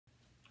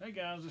Hey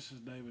guys, this is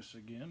Davis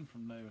again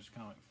from Davis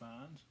Comic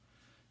Finds,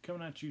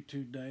 coming at you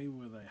today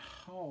with a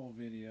haul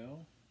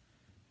video.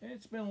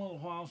 It's been a little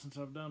while since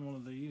I've done one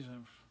of these.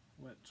 I've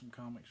let some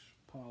comics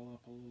pile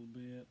up a little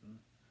bit and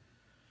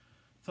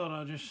thought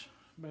I'd just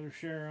better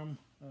share them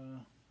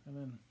and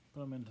then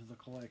put them into the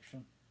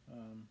collection.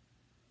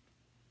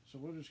 So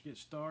we'll just get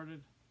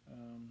started.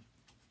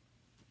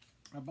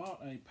 I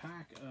bought a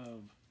pack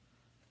of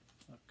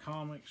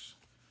comics.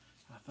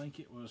 I think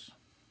it was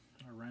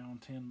around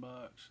 $10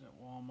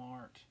 at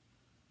Walmart.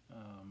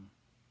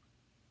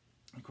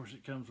 Of course,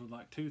 it comes with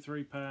like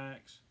 2-3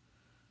 packs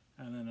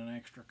and then an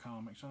extra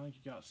comic. So I think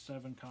you got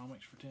 7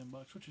 comics for $10,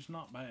 which is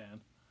not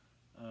bad.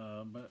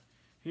 But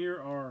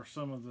here are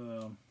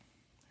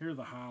here are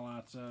the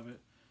highlights of it.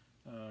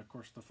 Of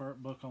course, the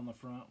first book on the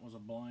front was a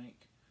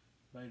blank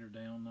Vader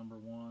Down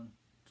 #1.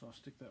 So I'll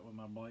stick that with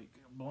my blank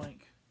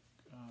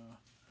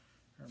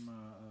or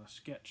my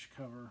sketch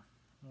cover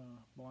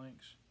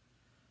blanks.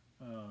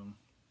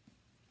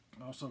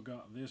 I also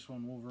got this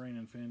one, Wolverine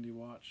Infinity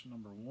Watch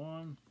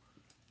 #1.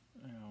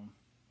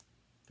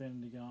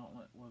 Infinity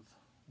Gauntlet with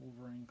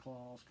Wolverine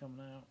claws coming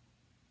out.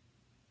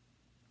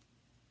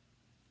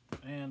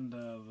 And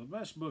the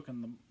best book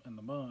in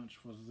the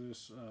bunch was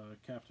this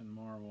Captain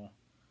Marvel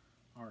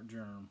Art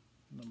Germ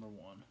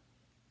 #1.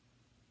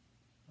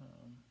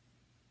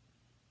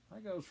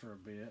 That goes for a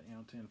bit, you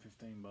know,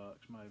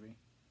 $10-15 maybe.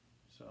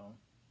 So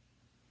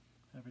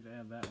happy to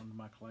add that one to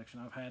my collection.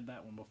 I've had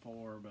that one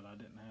before, but I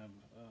didn't have,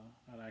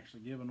 I'd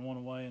actually given one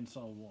away and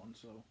sold one,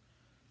 so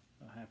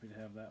happy to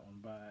have that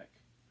one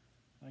back.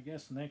 I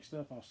guess next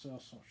up I'll show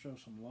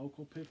some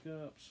local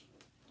pickups.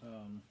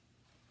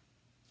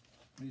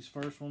 These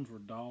first ones were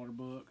dollar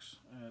books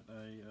at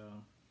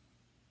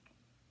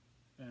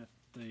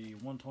the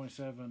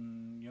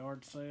 127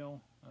 yard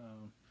sale.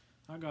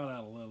 I got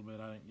out a little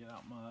bit, I didn't get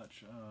out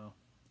much.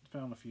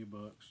 Found a few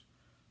books.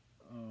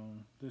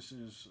 This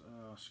is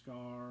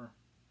Scar,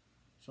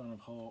 Son of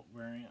Hulk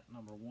variant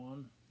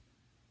 #1.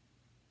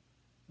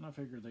 And I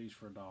figured these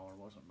for $1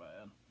 wasn't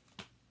bad.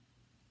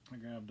 I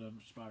grabbed a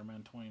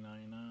Spider-Man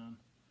 2099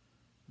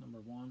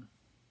 #1.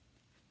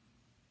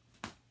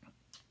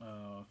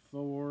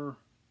 Thor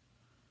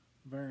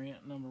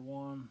variant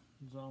 #1,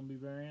 zombie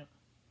variant.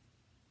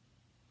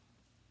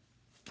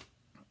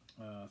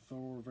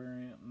 Thor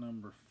variant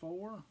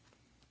 #4.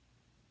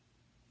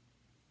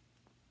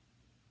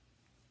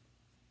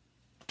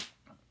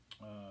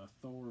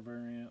 Thor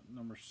variant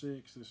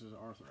 #6. This is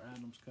Arthur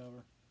Adams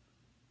cover.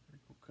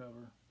 Pretty cool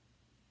cover.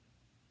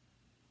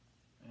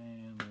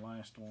 And the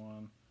last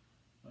one,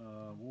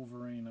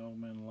 Wolverine Old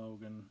Man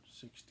Logan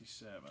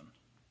 #67.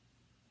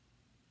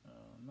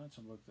 And that's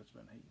a book that's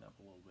been heating up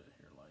a little bit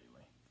here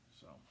lately.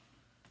 So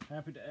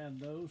happy to add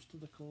those to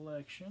the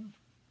collection.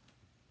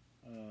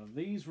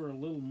 These were a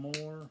little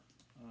more.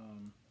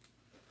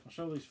 I'll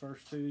show these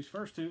first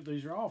two.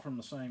 These are all from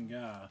the same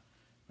guy.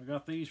 I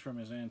got these from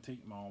his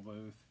Antique Mall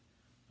booth.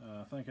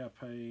 I think I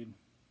paid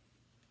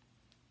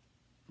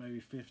maybe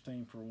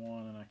 $15 for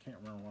one, and I can't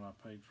remember what I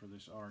paid for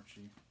this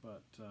Archie.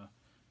 But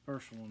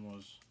first one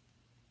was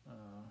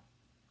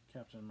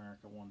Captain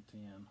America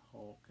 110,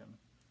 Hulk and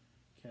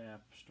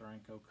Cap,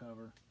 Steranko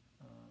cover.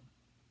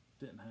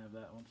 Didn't have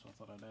that one, so I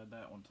thought I'd add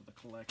that one to the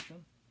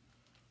collection.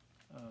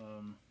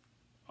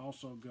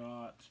 Also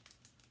got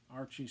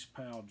Archie's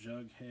Pal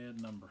Jughead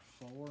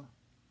 #4.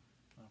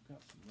 I've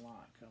got some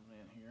light coming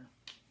in here.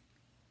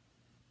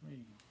 Give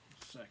me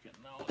a second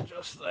and I'll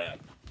adjust that.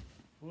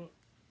 Whoop.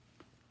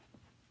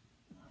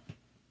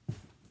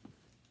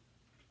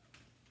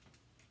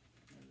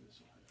 Maybe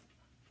this will help.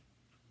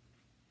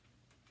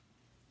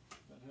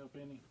 Does that help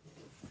any?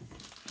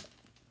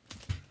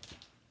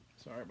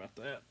 Sorry about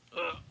that.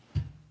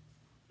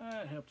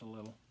 That helped a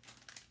little.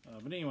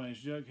 But anyways,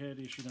 Jughead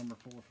issue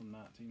 #4 from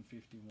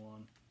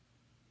 1951.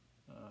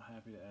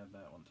 Happy to add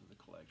that one to the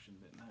collection.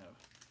 Didn't have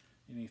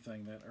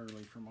anything that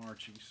early from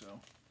Archie,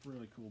 so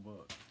really cool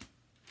book.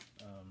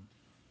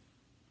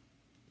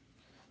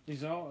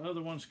 These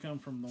other ones come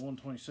from the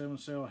 127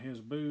 sale at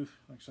his booth.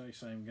 Like I say,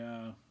 same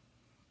guy.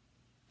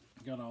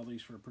 Got all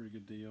these for a pretty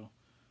good deal.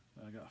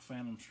 I got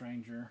Phantom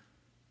Stranger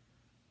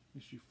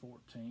issue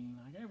 14.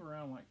 I gave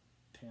around like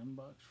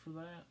 $10 for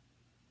that,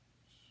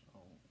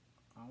 so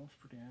I was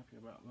pretty happy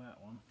about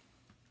that one.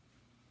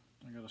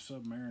 I got a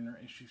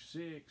Submariner issue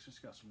 6. It's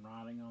got some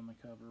writing on the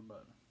cover,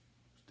 but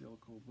still a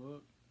cool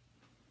book.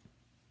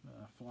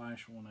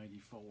 Flash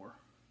 184.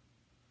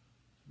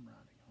 Some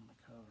writing on the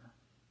cover.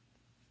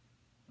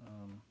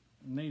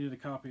 Needed a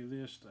copy of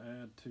this to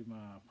add to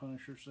my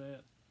Punisher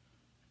set.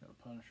 Got a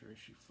Punisher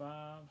issue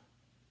 5.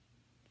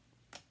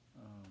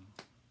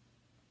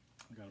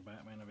 I got a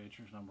Batman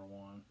Adventures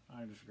 #1.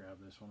 I just grab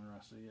this whenever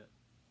I see it.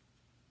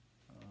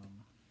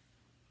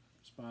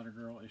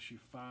 Spider-Girl issue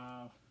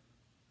 5.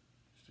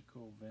 Just a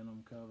cool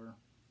Venom cover.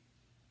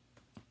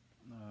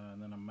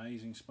 And then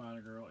Amazing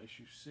Spider-Girl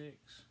issue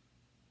 6.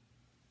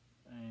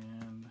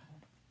 And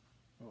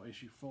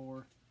issue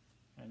 4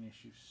 and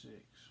issue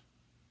 6.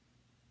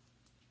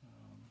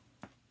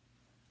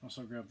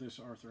 Also grabbed this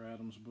Arthur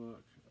Adams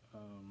book,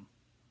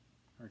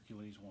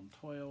 Hercules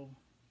 112,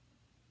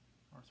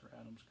 Arthur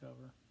Adams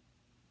cover.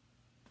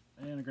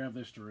 And I grabbed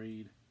this to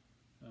read,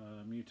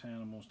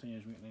 Mutanimals,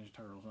 Teenage Mutant Ninja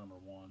Turtles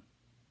 #1.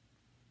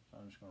 So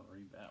I'm just going to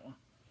read that one.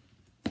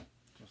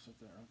 Just sit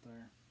that right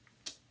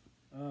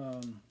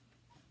there.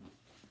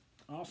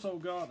 Also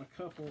got a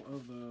couple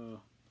of the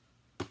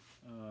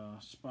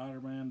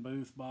Spider-Man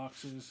booth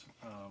boxes.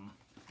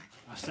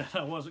 I said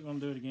I wasn't going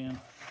to do it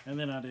again, and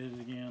then I did it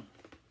again.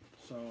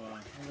 So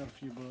I got a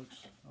few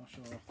books. I'll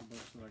show off the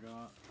books that I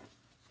got.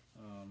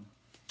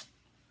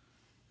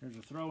 Here's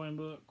a throw-in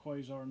book,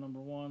 Quasar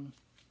 #1.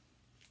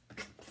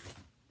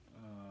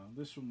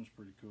 This one was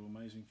pretty cool.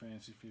 Amazing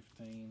Fantasy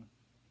 15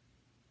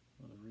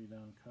 with a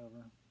redone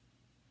cover,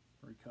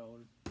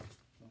 recolored.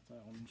 Thought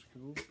that one was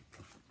cool.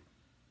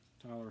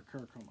 Tyler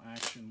Kirkham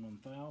Action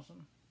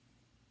 1000.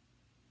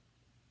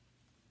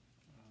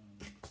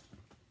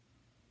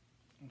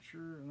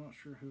 I'm not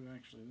sure who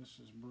actually. This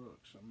is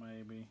Brooks,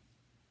 maybe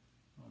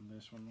on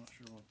this one. Not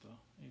sure what the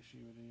issue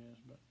it is,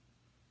 but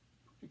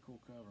pretty cool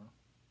cover.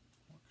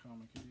 What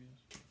comic it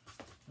is.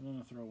 And then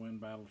I throw in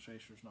Battle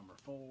Chasers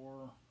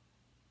 #4.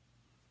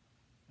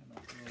 And I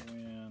throw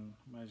in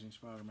Amazing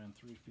Spider-Man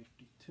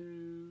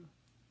 352.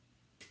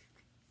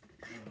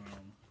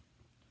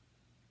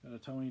 Got a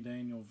Tony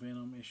Daniel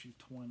Venom issue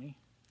 20.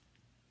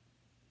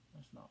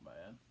 That's not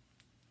bad.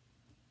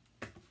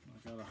 I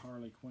got a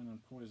Harley Quinn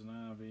and Poison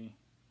Ivy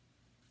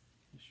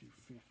issue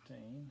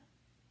 15.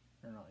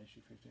 Or not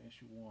issue 15,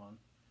 issue 1.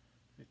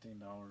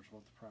 $15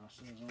 what the price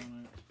is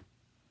on it.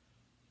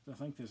 I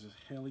think this is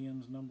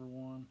Hellions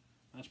 #1.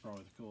 That's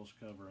probably the coolest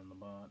cover in the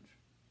bunch.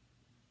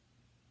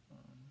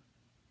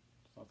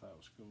 Thought that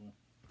was cool.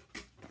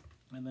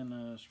 And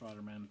then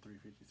Spider-Man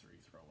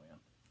 353 throw in.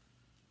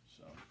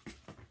 So,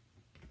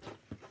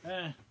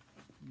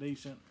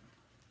 decent.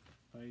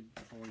 Paid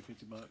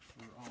 40-50 bucks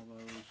for all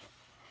those.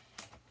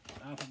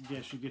 I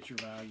guess you get your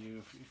value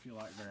if you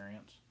like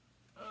variants.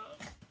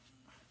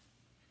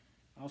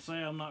 I'll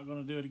say I'm not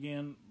going to do it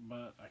again,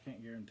 but I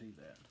can't guarantee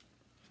that.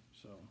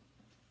 So,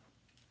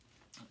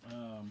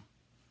 a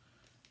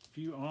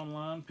few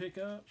online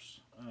pickups.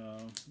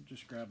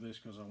 Just grabbed this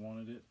because I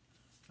wanted it.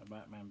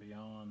 Batman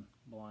Beyond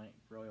blank.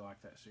 Really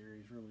like that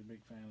series. Really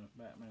big fan of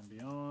Batman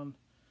Beyond.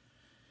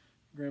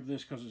 Grabbed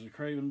this because it's a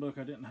Craven book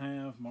I didn't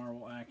have.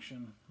 Marvel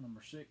Action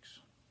 #6.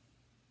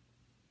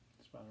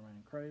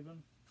 Spider-Man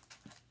Craven.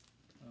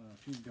 A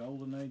few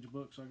Golden Age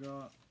books I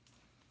got.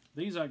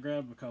 These I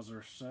grabbed because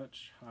they're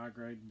such high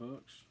grade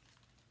books.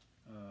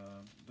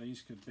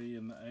 These could be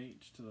in the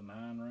 8 to the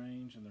 9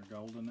 range and they're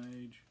Golden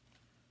Age.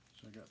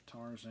 So I got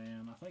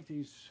Tarzan. I think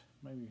these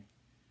maybe,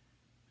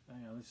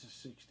 yeah, this is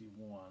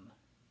 61.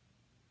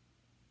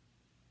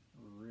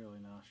 Really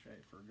nice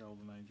shape for a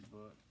Golden Age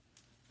book.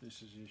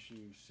 This is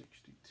issue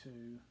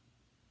 62.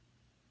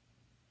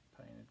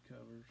 Painted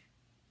covers.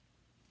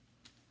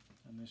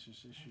 And this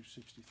is issue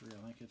 63.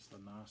 I think it's the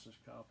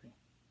nicest copy.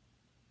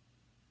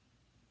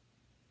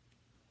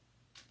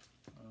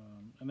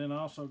 And then I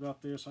also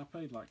got this. I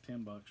paid like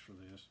 10 bucks for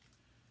this.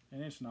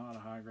 And it's not a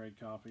high grade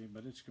copy,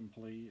 but it's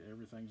complete.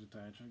 Everything's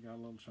attached. I got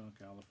a little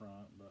chunk out the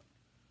front, but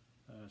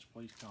it's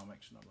Police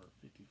Comics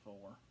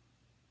 #54.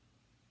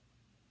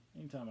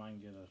 Anytime I can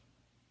get a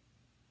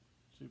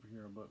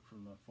superhero book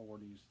from the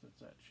 40s that's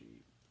that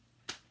cheap,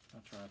 I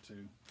try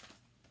to.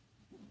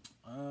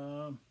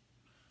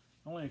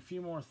 Only a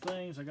few more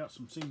things. I got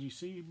some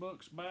CGC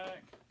books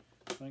back.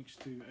 Thanks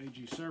to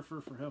AG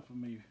Surfer for helping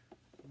me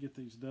get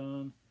these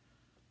done.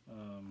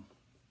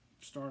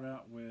 Start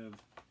out with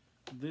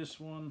this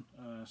one.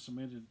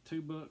 Submitted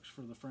 2 books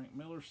for the Frank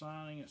Miller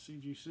signing at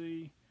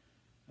CGC.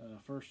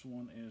 First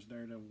one is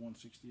Daredevil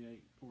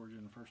 168,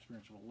 Origin, First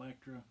Appearance of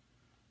Elektra.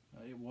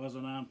 It was a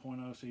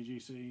 9.0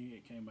 CGC.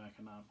 It came back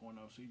a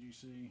 9.0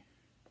 CGC. You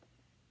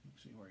can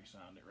see where he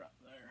signed it right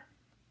there.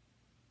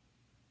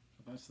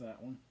 So that's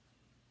that one.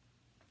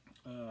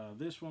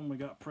 This one we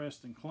got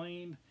pressed and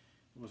cleaned.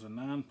 It was a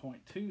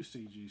 9.2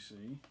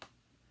 CGC.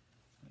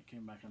 It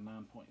came back a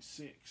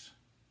 9.6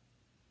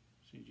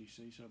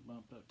 CGC, so it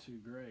bumped up 2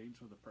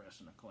 grades with a press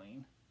and a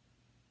clean.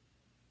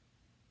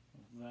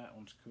 That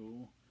one's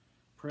cool.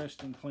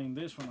 Pressed and cleaned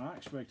this one. I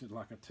expected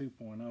like a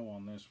 2.0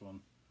 on this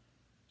one,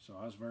 so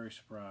I was very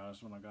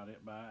surprised when I got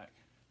it back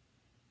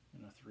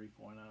in a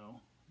 3.0.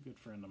 A good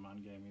friend of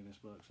mine gave me this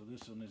book, so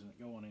this one isn't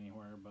going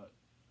anywhere, but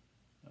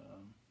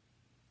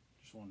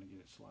just wanted to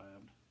get it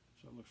slabbed.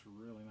 So it looks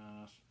really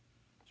nice.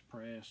 It's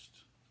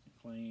pressed and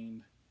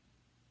cleaned.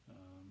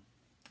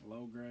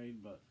 Low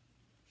grade, but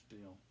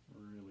still a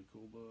really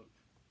cool book.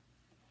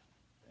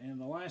 And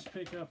the last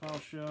pickup I'll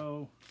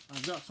show,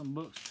 I've got some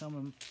books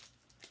coming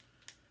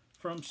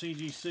from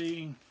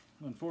CGC.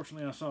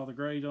 Unfortunately, I saw the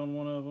grade on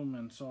one of them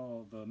and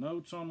saw the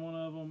notes on one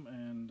of them,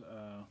 and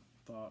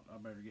thought I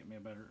better get me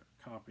a better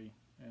copy,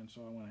 and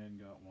so I went ahead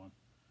and got one.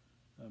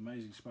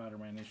 Amazing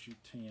Spider-Man issue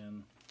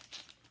 10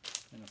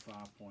 in a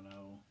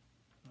 5.0.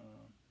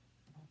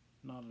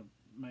 Not a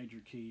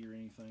major key or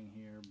anything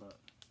here, but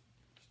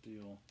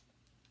still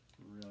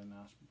a really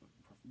nice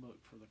book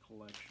for the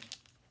collection.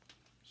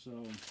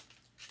 So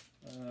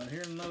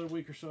Here in another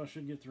week or so, I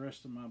should get the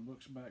rest of my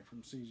books back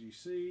from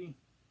CGC,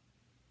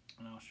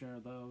 and I'll share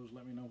those.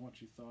 Let me know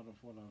what you thought of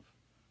what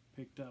I've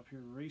picked up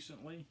here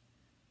recently.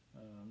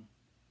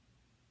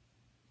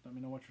 Let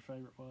me know what your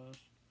favorite was,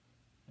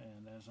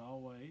 and as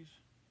always,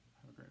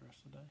 have a great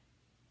rest of the day.